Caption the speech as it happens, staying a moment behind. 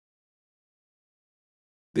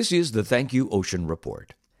This is the Thank You Ocean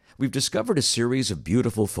Report. We've discovered a series of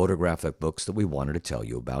beautiful photographic books that we wanted to tell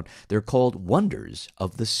you about. They're called Wonders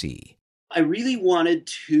of the Sea. I really wanted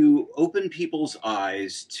to open people's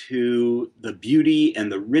eyes to the beauty and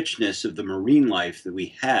the richness of the marine life that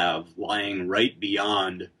we have lying right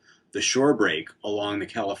beyond the shore break along the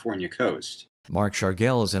California coast. Marc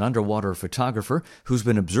Shargel is an underwater photographer who's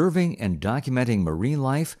been observing and documenting marine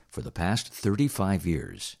life for the past 35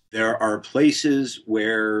 years. There are places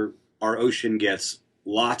where our ocean gets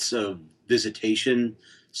lots of visitation.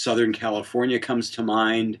 Southern California comes to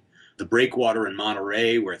mind. The breakwater in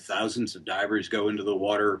Monterey, where thousands of divers go into the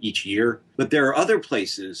water each year. But there are other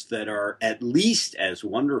places that are at least as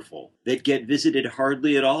wonderful that get visited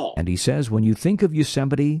hardly at all. And he says when you think of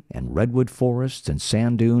Yosemite and redwood forests and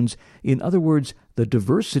sand dunes, in other words, the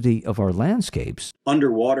diversity of our landscapes,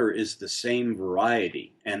 underwater is the same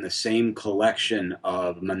variety and the same collection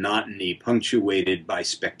of monotony punctuated by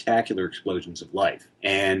spectacular explosions of life.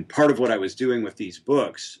 And part of what I was doing with these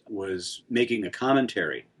books was making a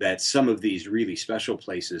commentary that some of these really special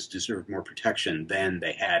places deserve more protection than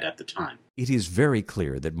they had at the time. It is very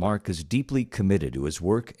clear that Marc is deeply committed to his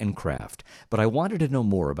work and craft, but I wanted to know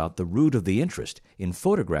more about the root of the interest in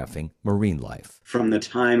photographing marine life. From the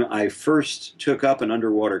time I first took up an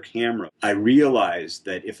underwater camera, I realized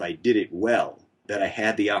that if I did it well, that I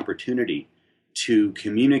had the opportunity to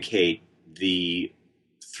communicate the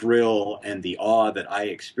thrill and the awe that I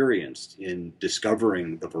experienced in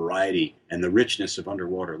discovering the variety and the richness of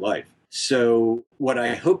underwater life. So what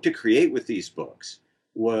I hope to create with these books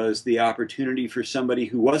was the opportunity for somebody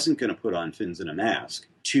who wasn't going to put on fins and a mask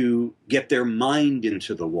to get their mind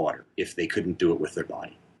into the water if they couldn't do it with their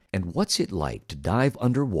body. And what's it like to dive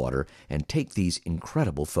underwater and take these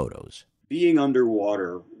incredible photos? Being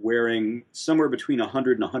underwater, wearing somewhere between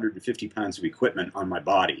 100 and 150 pounds of equipment on my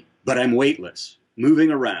body, but I'm weightless,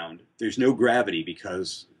 moving around. There's no gravity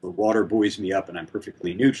because the water buoys me up and I'm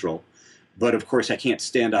perfectly neutral. But of course, I can't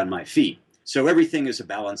stand on my feet. So everything is a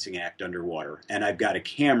balancing act underwater. And I've got a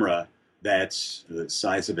camera that's the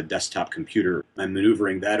size of a desktop computer. I'm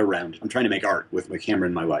maneuvering that around. I'm trying to make art with my camera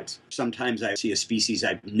and my lights. Sometimes I see a species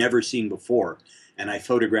I've never seen before, and I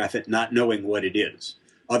photograph it not knowing what it is.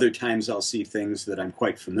 Other times I'll see things that I'm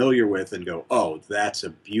quite familiar with and go, oh, that's a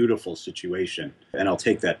beautiful situation, and I'll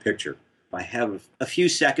take that picture. I have a few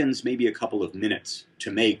seconds, maybe a couple of minutes,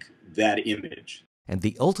 to make that image. And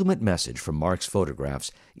the ultimate message from Marc's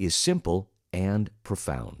photographs is simple and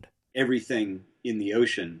profound. Everything in the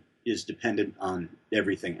ocean is dependent on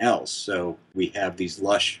everything else. So we have these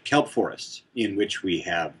lush kelp forests in which we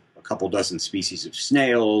have a couple dozen species of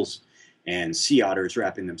snails and sea otters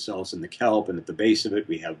wrapping themselves in the kelp, and at the base of it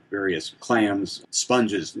we have various clams,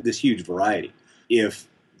 sponges, this huge variety. If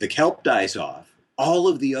the kelp dies off, all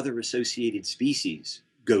of the other associated species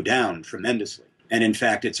go down tremendously. And in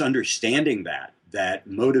fact, it's understanding that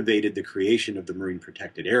motivated the creation of the marine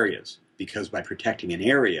protected areas, because by protecting an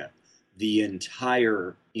area, the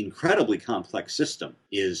entire incredibly complex system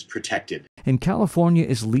is protected. And California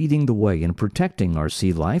is leading the way in protecting our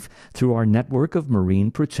sea life through our network of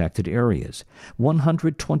marine protected areas.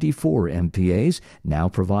 124 MPAs now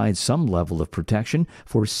provide some level of protection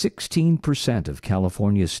for 16% of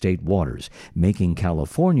California's state waters, making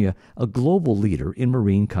California a global leader in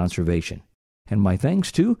marine conservation. And my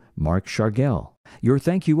thanks to Marc Shargel. Your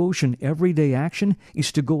Thank You Ocean everyday action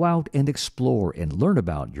is to go out and explore and learn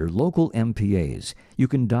about your local MPAs. You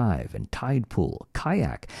can dive and tidepool,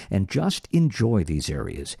 kayak, and just enjoy these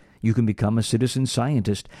areas. You can become a citizen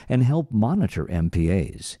scientist and help monitor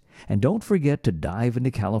MPAs. And don't forget to dive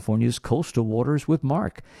into California's coastal waters with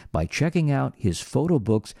Marc by checking out his photo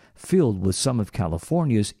books filled with some of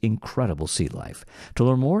California's incredible sea life. To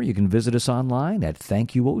learn more, you can visit us online at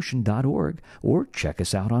thankyouocean.org or check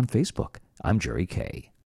us out on Facebook. I'm Jerry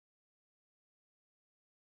Kay.